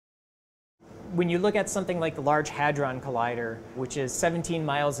When you look at something like the Large Hadron Collider, which is 17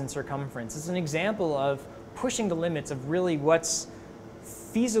 miles in circumference, it's an example of pushing the limits of really what's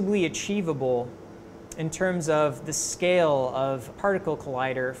feasibly achievable in terms of the scale of particle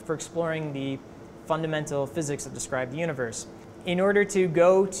collider for exploring the fundamental physics that describe the universe. In order to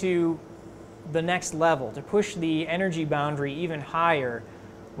go to the next level, to push the energy boundary even higher,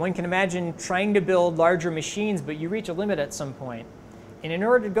 one can imagine trying to build larger machines, but you reach a limit at some point. And in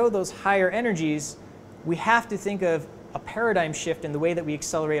order to go those higher energies, we have to think of a paradigm shift in the way that we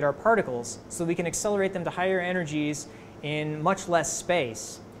accelerate our particles, so we can accelerate them to higher energies in much less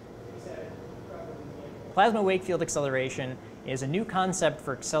space. Plasma wake-field acceleration is a new concept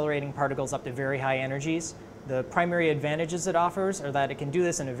for accelerating particles up to very high energies. The primary advantages it offers are that it can do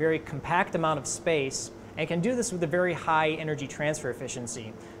this in a very compact amount of space, and can do this with a very high energy transfer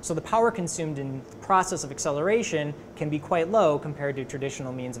efficiency. So the power consumed in the process of acceleration can be quite low compared to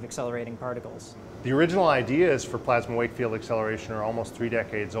traditional means of accelerating particles. The original ideas for plasma wake-field acceleration are almost 3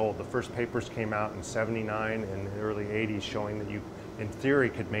 decades old. The first papers came out in '79 and the early '80s showing that you, in theory,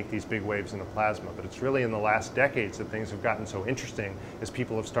 could make these big waves in the plasma. But it's really in the last decades that things have gotten so interesting as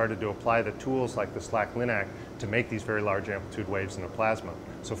people have started to apply the tools like the SLAC LINAC to make these very large amplitude waves in the plasma.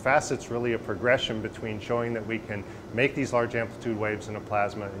 So FACET's really a progression between showing that we can make these large amplitude waves in a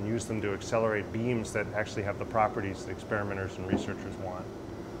plasma and use them to accelerate beams that actually have the properties that experimenters and researchers want.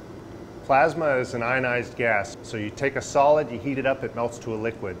 Plasma is an ionized gas. So you take a solid, you heat it up, it melts to a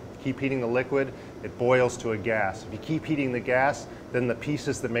liquid. Keep heating the liquid, it boils to a gas. If you keep heating the gas, then the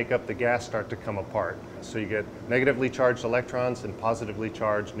pieces that make up the gas start to come apart. So you get negatively charged electrons and positively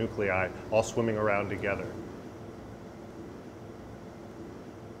charged nuclei all swimming around together.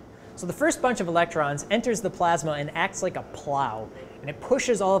 So the first bunch of electrons enters the plasma and acts like a plow, and it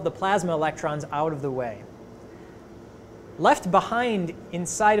pushes all of the plasma electrons out of the way. Left behind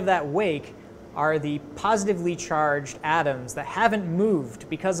inside of that wake are the positively charged atoms that haven't moved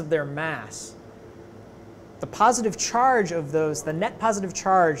because of their mass. The positive charge of those, the net positive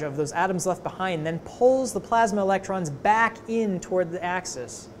charge of those atoms left behind, then pulls the plasma electrons back in toward the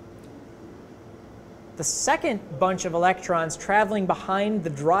axis. The second bunch of electrons traveling behind the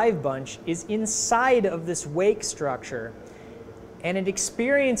drive bunch is inside of this wake structure, and it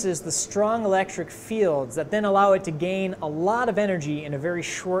experiences the strong electric fields that then allow it to gain a lot of energy in a very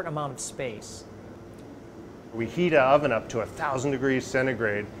short amount of space. We heat an oven up to 1,000 degrees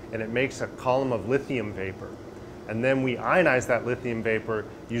centigrade and it makes a column of lithium vapor. And then we ionize that lithium vapor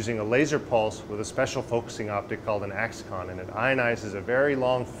using a laser pulse with a special focusing optic called an axicon, and it ionizes a very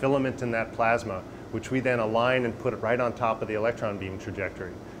long filament in that plasma, which we then align and put it right on top of the electron beam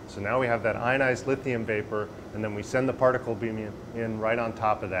trajectory. So now we have that ionized lithium vapor, and then we send the particle beam in right on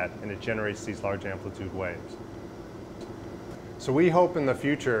top of that, and it generates these large amplitude waves. So we hope in the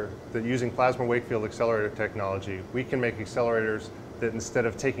future that using plasma wake-field accelerator technology, we can make accelerators that instead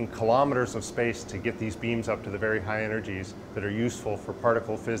of taking kilometers of space to get these beams up to the very high energies that are useful for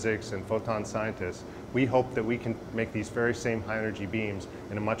particle physics and photon scientists, we hope that we can make these very same high energy beams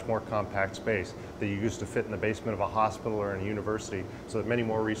in a much more compact space that you use to fit in the basement of a hospital or in a university, so that many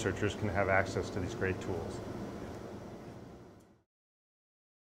more researchers can have access to these great tools.